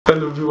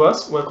Hello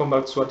viewers, welcome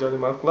back to Hajjady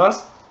Maths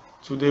Class.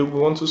 Today we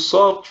want to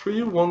solve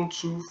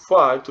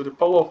 3125 to the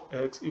power of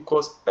x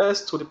equals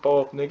s to the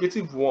power of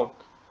 -1.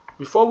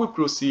 Before we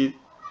proceed,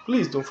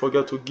 please don't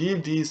forget to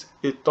give this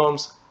a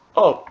thumbs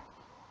up.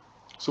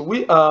 So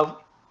we have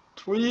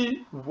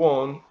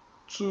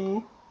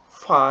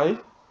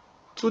 3125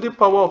 to the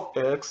power of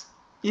x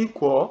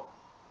equal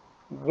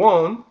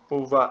 1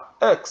 over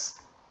x.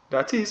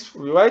 That is,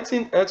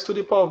 rewriting x to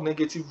the power of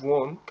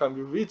 -1 can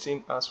be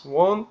written as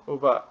 1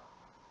 over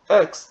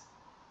x.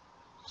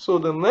 So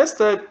the next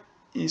step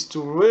is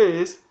to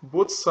raise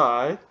both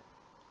sides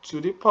to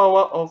the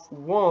power of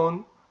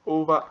 1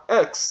 over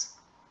x.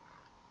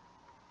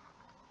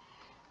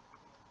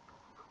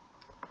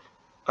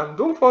 And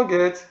don't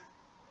forget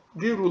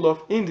the rule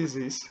of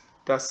indices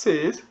that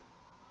says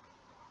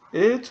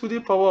a to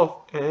the power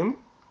of n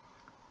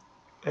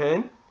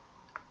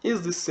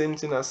is the same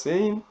thing as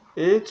saying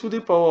a to the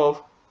power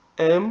of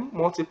m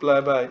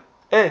multiplied by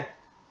n.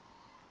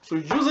 So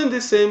using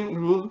the same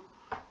rule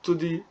to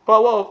the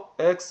power of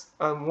x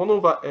and 1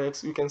 over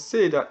x, you can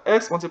say that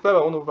x multiplied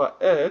by 1 over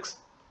x,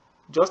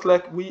 just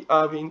like we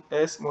have in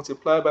s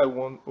multiplied by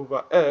 1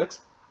 over x,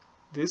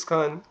 this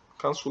can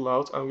cancel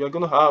out and we are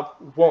going to have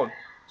 1.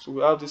 So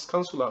we have this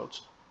cancel out.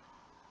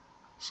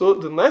 So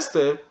the next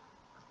step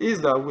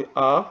is that we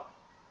have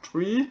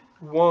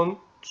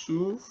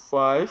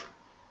 3125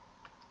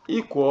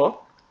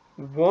 equal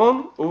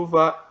 1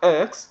 over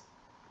x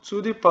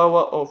to the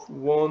power of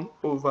 1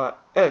 over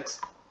x.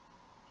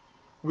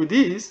 With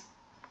this,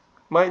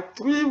 my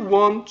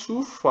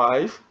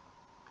 3125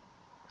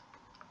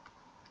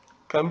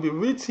 can be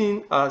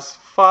written as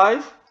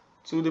 5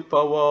 to the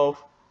power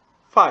of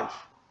 5.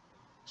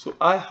 So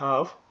I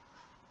have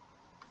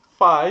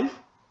 5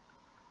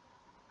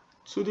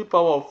 to the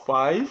power of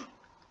 5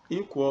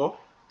 equal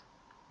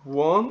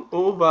 1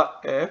 over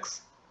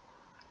x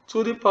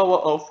to the power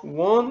of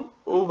 1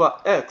 over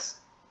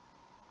x.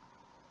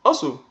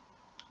 Also,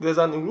 there's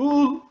a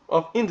rule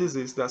of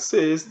indices that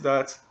says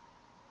that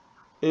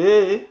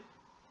a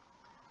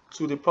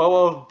to the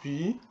power of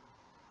b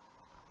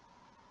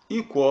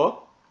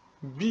equal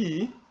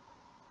b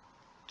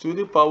to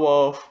the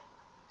power of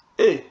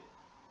a.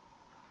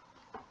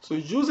 So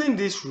using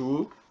this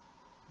rule,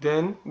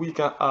 then we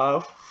can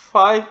have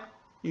 5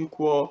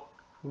 equal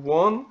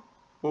 1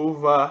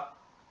 over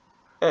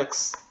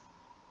x.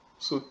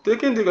 So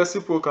taking the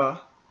reciprocal,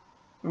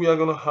 we are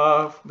going to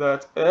have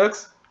that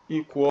x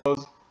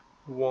equals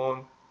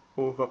 1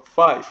 over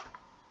 5.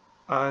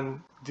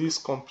 And this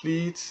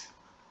completes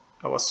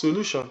our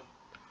solution.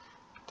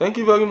 Thank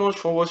you very much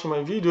for watching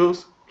my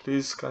videos.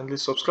 Please kindly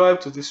subscribe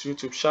to this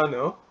YouTube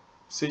channel.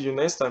 See you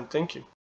next time. Thank you.